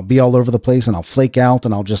stuff, and I'll be all over the place, and I'll flake out,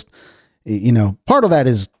 and I'll just, part of that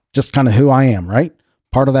is just kind of who I am, right?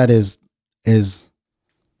 Part of that is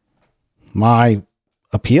my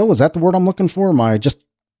appeal. Is that the word I'm looking for? Just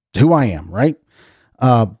who I am, right?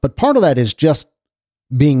 But part of that is just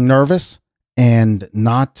being nervous and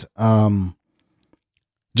not,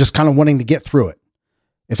 just kind of wanting to get through it.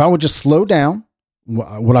 If I would just slow down,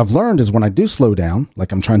 what I've learned is when I do slow down,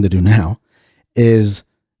 like I'm trying to do now, is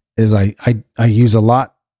I use a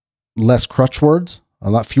lot less crutch words, a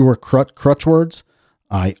lot fewer crutch words.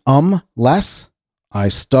 I less, I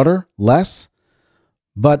stutter less,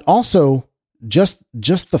 but also just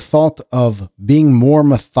the thought of being more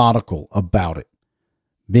methodical about it,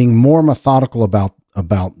 being more methodical about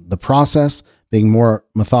the process, being more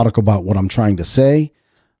methodical about what I'm trying to say,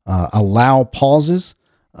 allow pauses,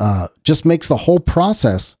 just makes the whole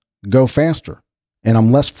process go faster, and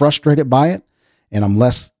I'm less frustrated by it. And I'm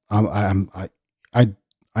less, I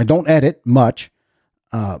don't edit much,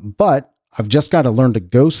 but I've just got to learn to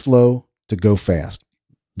go slow to go fast.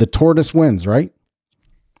 The tortoise wins, right?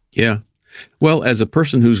 Yeah. Well, as a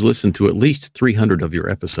person who's listened to at least 300 of your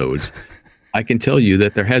episodes, I can tell you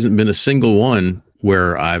that there hasn't been a single one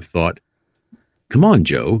where I've thought, come on,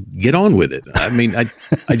 Joe, get on with it. I mean, I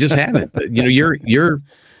just haven't.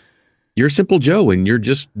 You're simple Joe, and you're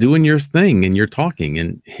just doing your thing, and you're talking,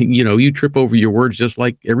 and you trip over your words just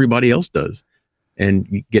like everybody else does, and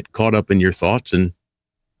you get caught up in your thoughts, and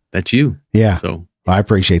that's you. Yeah. So I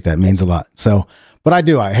appreciate that. It means a lot. So, but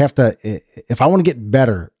I have to, if I want to get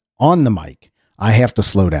better on the mic, I have to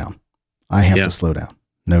slow down. To slow down.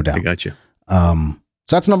 No doubt. I got you. So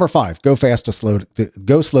that's number 5, go slow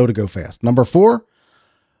to go fast. Number 4,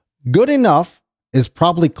 good enough is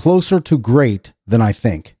probably closer to great than I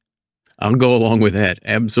think. I'll go along with that.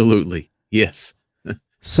 Absolutely. Yes.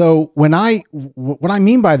 So what I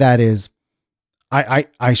mean by that is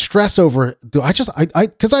I stress over, I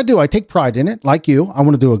take pride in it. Like you, I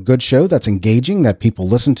want to do a good show that's engaging, that people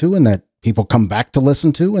listen to, and that people come back to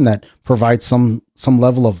listen to, and that provides some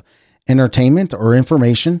level of entertainment or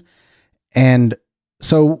information. And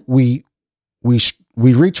so we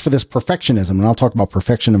reach for this perfectionism, and I'll talk about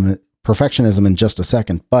perfectionism in just a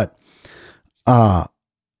second. But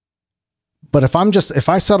if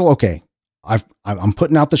I settle, okay, I'm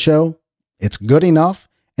putting out the show, it's good enough.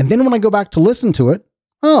 And then when I go back to listen to it,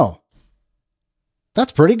 oh,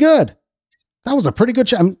 that's pretty good. That was a pretty good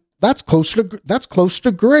show. That's close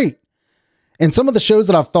to great. And some of the shows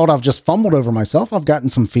that I've thought I've just fumbled over myself, I've gotten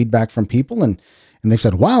some feedback from people, and they've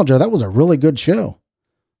said, wow, Joe, that was a really good show.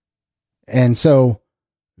 And so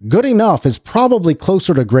good enough is probably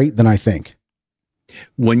closer to great than I think.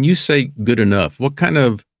 When you say good enough,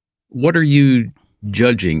 what are you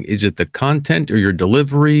judging? Is it the content or your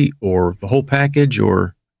delivery or the whole package,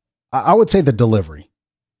 or? I would say the delivery.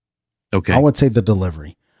 Okay. I would say the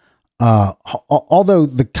delivery. Although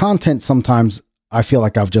the content, sometimes I feel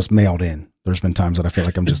like I've just mailed in. There's been times that I feel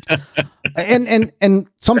like I'm just, and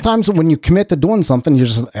sometimes when you commit to doing something,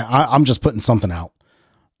 I'm just putting something out.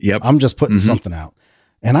 Yep. I'm just putting something out.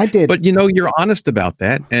 And I did. But you're honest about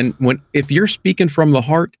that. And if you're speaking from the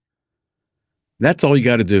heart, that's all you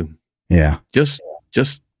got to do. Yeah. Just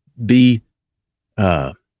be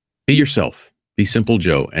yourself. Be Simple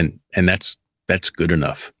Joe. And that's good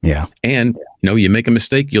enough. Yeah. And you make a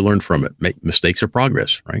mistake, you learn from it. Mistakes are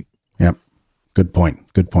progress, right? Yep. Good point.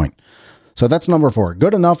 So that's number 4.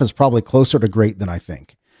 Good enough is probably closer to great than I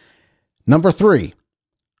think. Number 3,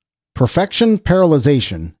 perfection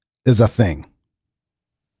paralyzation is a thing.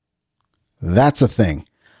 That's a thing.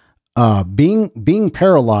 Being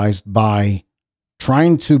paralyzed by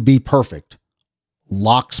trying to be perfect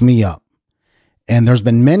locks me up. And there's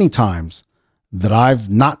been many times that I've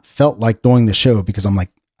not felt like doing the show because I'm like,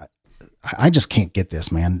 I just can't get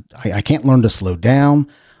this, man. I can't learn to slow down.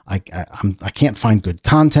 I can't find good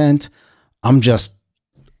content. This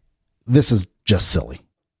is just silly.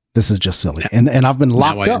 And I've been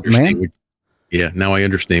locked up, man. Now I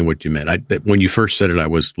understand what you meant. When you first said it, I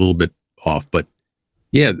was a little bit off, but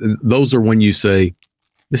yeah, those are when you say,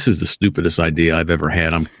 this is the stupidest idea I've ever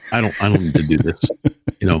had. I don't need to do this.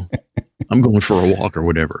 I'm going for a walk or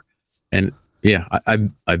whatever. And yeah,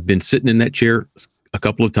 I've been sitting in that chair a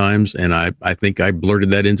couple of times, and I think I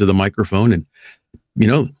blurted that into the microphone. And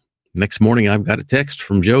next morning I've got a text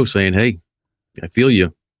from Joe saying, "Hey, I feel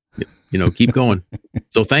you. Keep going."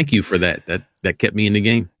 So thank you for that. That kept me in the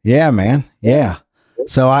game. Yeah, man. Yeah.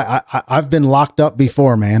 So I've been locked up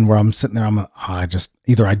before, man, where I'm sitting there.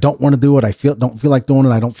 Either I don't want to do it. Don't feel like doing it.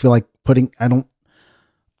 I don't feel like I don't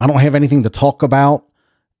have anything to talk about.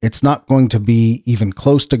 It's not going to be even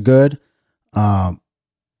close to good.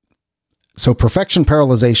 So perfection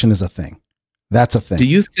paralyzation is a thing. That's a thing. Do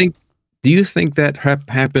you think that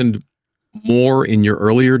happened more in your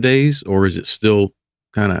earlier days, or is it still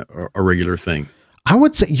kind of a regular thing? I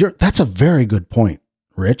would say that's a very good point,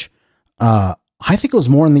 Rich. I think it was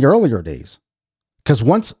more in the earlier days, because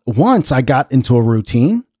once I got into a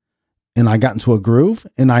routine and I got into a groove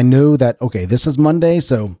and I knew that, okay, this is Monday.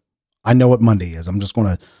 So I know what Monday is. I'm just going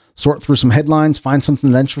to sort through some headlines, find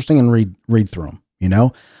something interesting and read through them,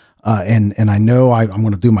 and I know I'm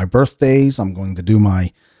going to do my birthdays. I'm going to do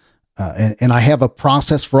my, and I have a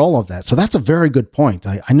process for all of that. So that's a very good point.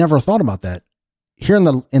 I never thought about that. Here in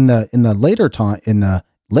the later time,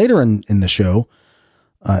 later in the show,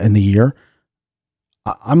 in the year,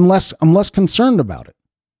 I'm less concerned about it.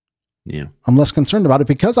 Yeah. I'm less concerned about it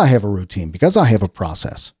because I have a routine, because I have a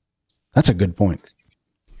process. That's a good point.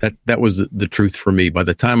 That was the truth for me. By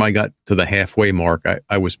the time I got to the halfway mark,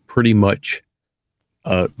 I was pretty much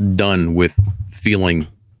done with feeling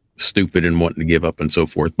stupid and wanting to give up and so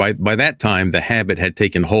forth. By that time, the habit had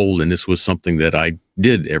taken hold, and this was something that I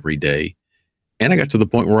did every day. And I got to the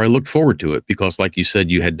point where I looked forward to it because, like you said,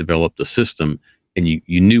 you had developed a system and you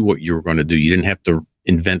knew what you were going to do. You didn't have to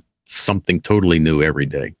invent something totally new every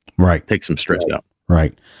day. Right. Take some stress out.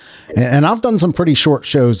 Right. And I've done some pretty short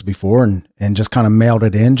shows before and just kind of mailed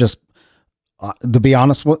it in. Just to be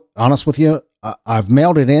honest with you, I've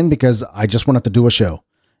mailed it in because I just wanted to do a show,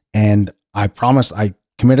 and I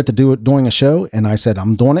committed to doing a show, and I said,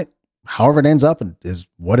 I'm doing it. However it ends up is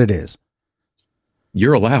what it is.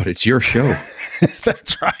 You're allowed. It's your show.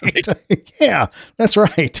 That's right. Yeah, that's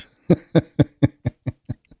right.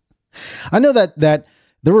 I know that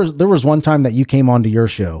there was one time that you came onto your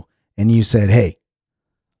show and you said, "Hey,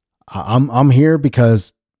 I'm here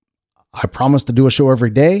because I promised to do a show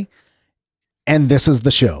every day, and this is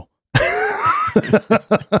the show."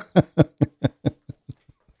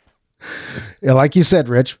 Yeah, like you said,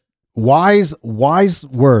 Rich, wise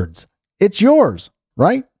words. It's yours,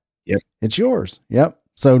 right? Yep. It's yours. Yep.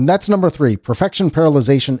 So that's number 3. Perfection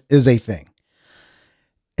paralyzation is a thing.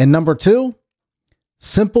 And number 2,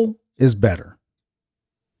 simple is better.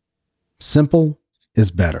 Simple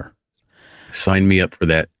is better. Sign me up for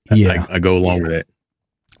that. Yeah. I go along with that.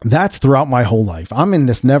 That's throughout my whole life. I'm in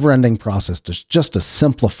this never-ending process to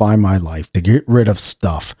simplify my life, to get rid of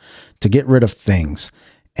stuff, to get rid of things.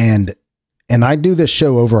 And I do this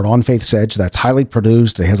show over at On Faith's Edge that's highly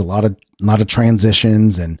produced. It has a lot of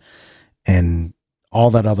transitions and all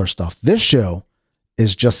that other stuff. This show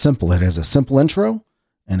is just simple. It has a simple intro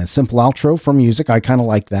and a simple outro for music. I kind of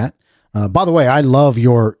like that. By the way, I love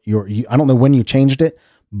your I don't know when you changed it,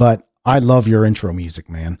 but I love your intro music,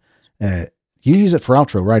 man. You use it for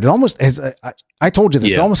outro, right? It almost has, I told you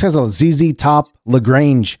this, It almost has a ZZ Top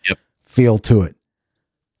LaGrange feel to it.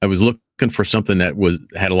 I was looking for something that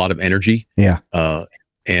had a lot of energy. Yeah.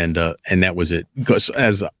 And that was it. Because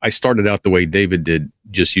as I started out the way David did,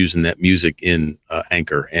 just using that music in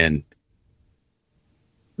Anchor, and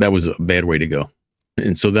that was a bad way to go.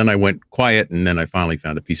 And so then I went quiet, and then I finally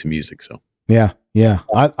found a piece of music. So yeah, Yeah.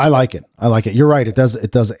 I like it. I like it. You're right. It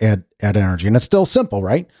does add energy, and it's still simple,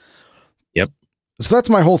 right? Yep. So that's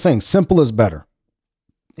my whole thing. Simple is better.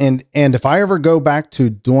 And if I ever go back to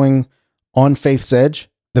doing On Faith's Edge,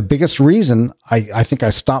 the biggest reason I think I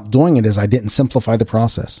stopped doing it is I didn't simplify the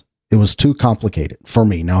process. It was too complicated for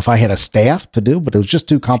me. Now, if I had a staff to do, but it was just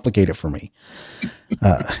too complicated for me.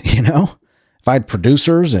 If I had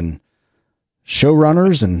producers and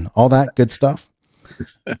showrunners and all that good stuff.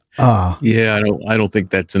 Yeah, I don't think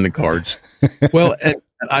that's in the cards. Well, and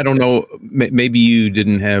I don't know. Maybe you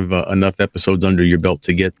didn't have enough episodes under your belt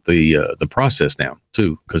to get the process down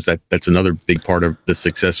too, because that's another big part of the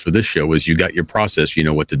success for this show is you got your process. You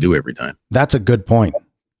know what to do every time. That's a good point.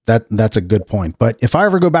 That's a good point. But if I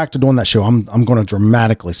ever go back to doing that show, I'm going to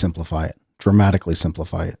dramatically simplify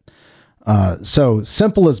it. So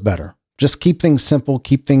simple is better. Just keep things simple.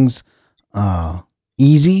 Keep things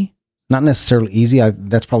easy. Not necessarily easy.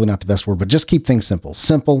 That's probably not the best word, but just keep things simple.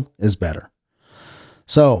 Simple is better.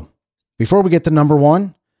 So before we get to number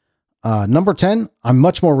 1, number 10, I'm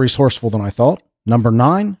much more resourceful than I thought. Number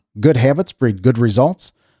 9, good habits breed good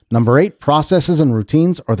results. Number 8, processes and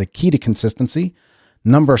routines are the key to consistency.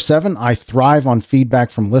 Number 7, I thrive on feedback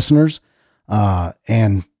from listeners.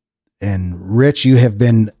 And Rich, you have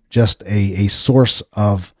been just a source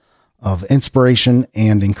of inspiration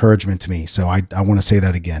and encouragement to me. So I want to say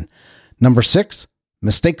that again. Number 6,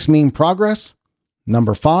 mistakes mean progress.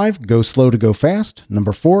 Number 5, go slow to go fast.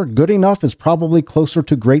 Number 4, good enough is probably closer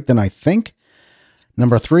to great than I think.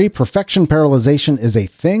 Number 3, perfection paralyzation is a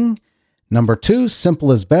thing. Number 2,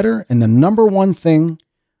 simple is better. And the number one thing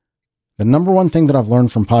that I've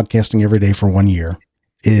learned from podcasting every day for 1 year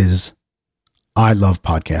is I love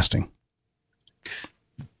podcasting.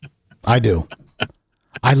 I do.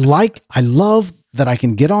 I love that I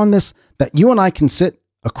can get on this, that you and I can sit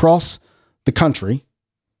across the country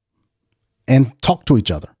and talk to each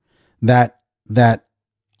other, that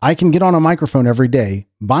I can get on a microphone every day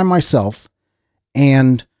by myself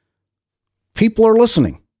and people are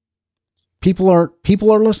listening. People are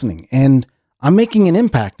listening, and I'm making an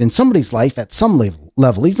impact in somebody's life at some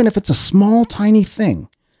level, even if it's a small, tiny thing,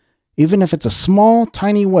 even if it's a small,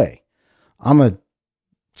 tiny way. I'm a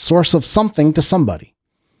source of something to somebody.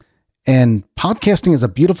 And podcasting is a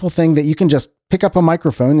beautiful thing that you can just pick up a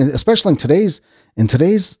microphone, and especially in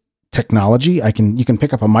today's technology, you can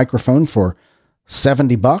pick up a microphone for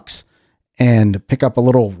 $70 and pick up a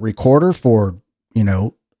little recorder for,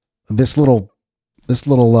 this little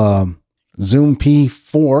Zoom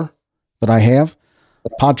P4 that I have,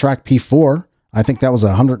 PodTrack P4. I think that was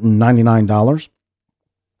 $199.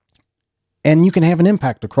 And you can have an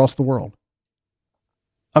impact across the world.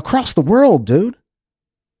 Across the world, dude.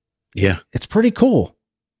 Yeah. It's pretty cool.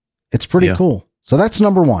 Cool. So that's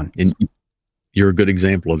number 1. And you're a good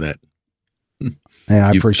example of that. Yeah,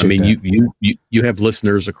 I appreciate that. You have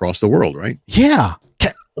listeners across the world, right? Yeah.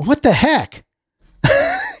 What the heck?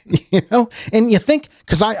 And you think,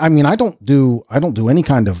 cause I don't do any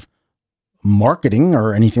kind of marketing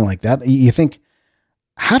or anything like that. You think,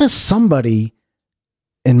 how does somebody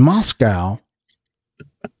in Moscow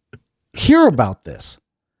hear about this?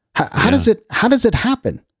 How does it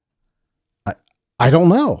happen? I don't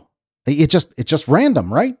know. It's just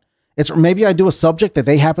random, right? Maybe I do a subject that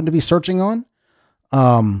they happen to be searching on.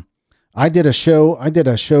 I did a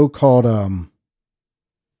show called,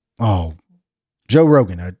 Joe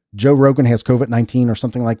Rogan. Joe Rogan has COVID-19 or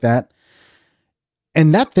something like that.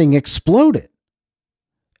 And that thing exploded.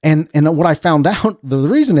 And what I found out, the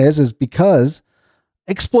reason is because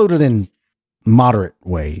exploded in moderate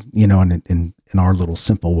way, in our little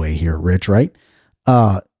simple way here, Rich, right?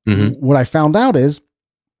 What I found out is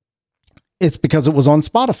it's because it was on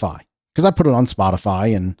Spotify, because I put it on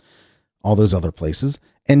Spotify and all those other places,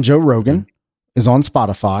 and Joe Rogan is on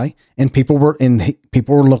Spotify, and people were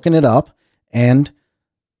looking it up, and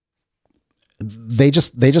they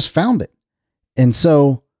just found it. And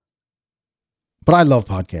so, but I love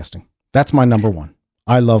podcasting. That's my number 1.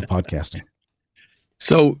 I love podcasting.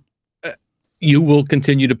 So you will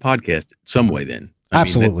continue to podcast some way then.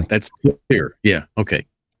 Absolutely. That's clear. Yeah. Okay.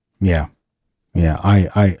 Yeah. Yeah.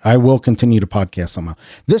 I will continue to podcast somehow.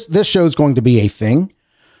 This show is going to be a thing.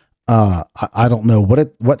 I don't know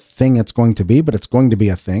what thing it's going to be, but it's going to be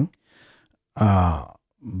a thing.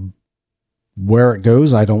 Where it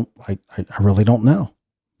goes, I really don't know,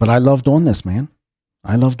 but I love doing this, man.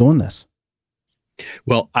 I love doing this.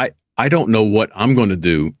 Well, I don't know what I'm going to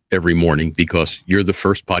do every morning because you're the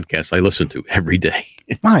first podcast I listen to every day.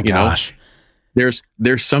 My gosh. There's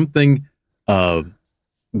something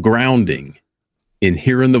grounding in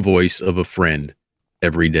hearing the voice of a friend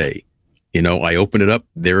every day. I open it up.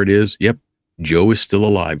 There it is. Yep. Joe is still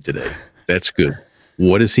alive today. That's good.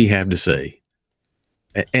 What does he have to say?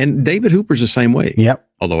 And David Hooper's the same way. Yep.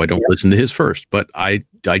 Although I don't listen to his first, but I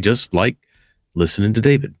just like listening to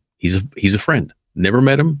David. He's a friend. Never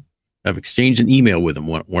met him. I've exchanged an email with him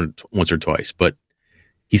once or twice, but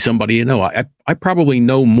he's somebody you know. I probably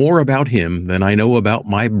know more about him than I know about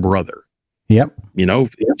my brother. Yep.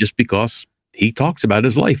 Just because he talks about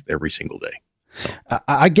his life every single day. So.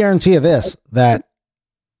 I guarantee you this, that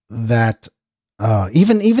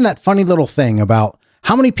even that funny little thing about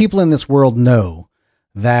how many people in this world know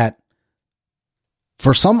that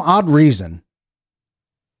for some odd reason,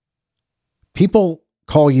 people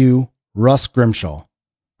call you Russ Grimshaw.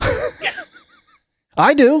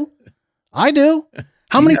 I do.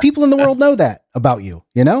 How many people in the world know that about you?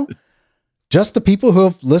 Just the people who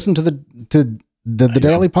have listened to the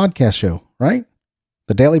daily podcast show, right?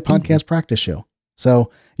 The daily podcast practice show.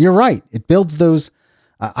 So you're right. It builds those.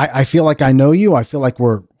 I feel like I know you. I feel like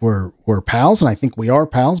we're pals, and I think we are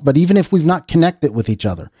pals. But even if we've not connected with each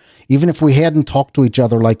other, even if we hadn't talked to each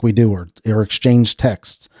other like we do, or exchanged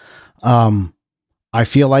texts, I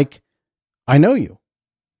feel like I know you.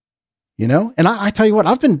 And I tell you what,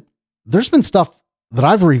 there's been stuff that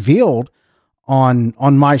I've revealed on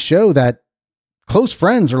my show that close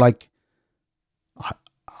friends are like,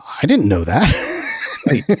 I didn't know that.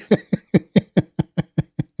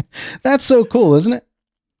 That's so cool, isn't it?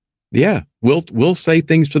 Yeah, we'll say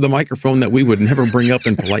things to the microphone that we would never bring up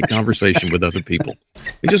in polite conversation with other people.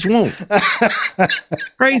 We just won't.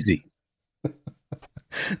 Crazy.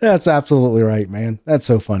 That's absolutely right, man. That's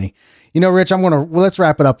so funny. Rich, let's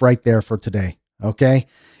wrap it up right there for today. Okay.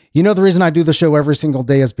 The reason I do the show every single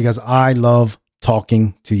day is because I love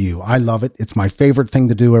talking to you. I love it. It's my favorite thing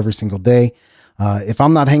to do every single day. If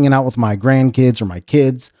I'm not hanging out with my grandkids or my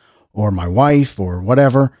kids or my wife or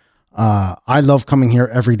whatever, I love coming here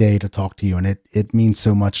every day to talk to you, and it means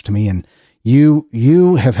so much to me. And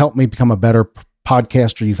you have helped me become a better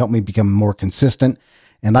podcaster. You've helped me become more consistent,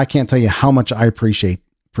 and I can't tell you how much I appreciate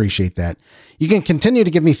that. You can continue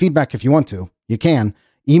to give me feedback if you want to. You can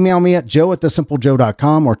email me at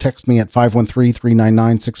joe@thesimplejoe.com or text me at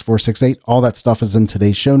 513-399-6468. All that stuff is in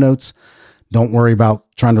today's show notes. Don't worry about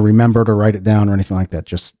trying to remember it or write it down or anything like that.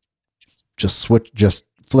 Just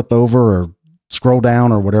flip over or scroll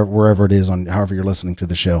down or whatever, wherever it is on however you're listening to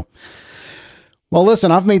the show. Well,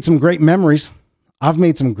 listen, I've made some great memories.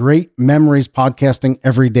 Podcasting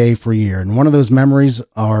every day for a year. And one of those memories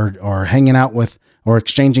are hanging out with or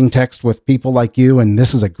exchanging text with people like you. And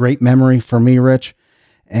this is a great memory for me, Rich.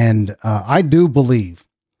 And I do believe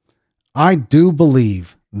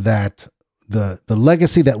that the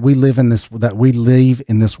legacy that we leave in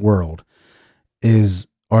this world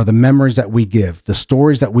are the memories that we give, the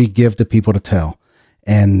stories that we give to people to tell,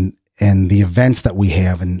 and the events that we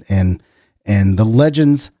have, and the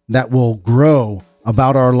legends that will grow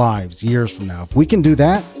about our lives years from now. If we can do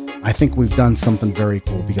that, I think we've done something very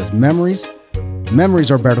cool, because memories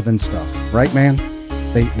are better than stuff, right, man?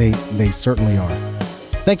 They certainly are.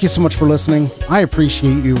 Thank you so much for listening. I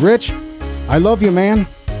appreciate you, Rich. I love you, man.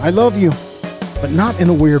 I love you, but not in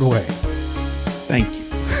a weird way. Thank you.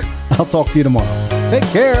 I'll talk to you tomorrow. Take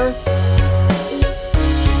care.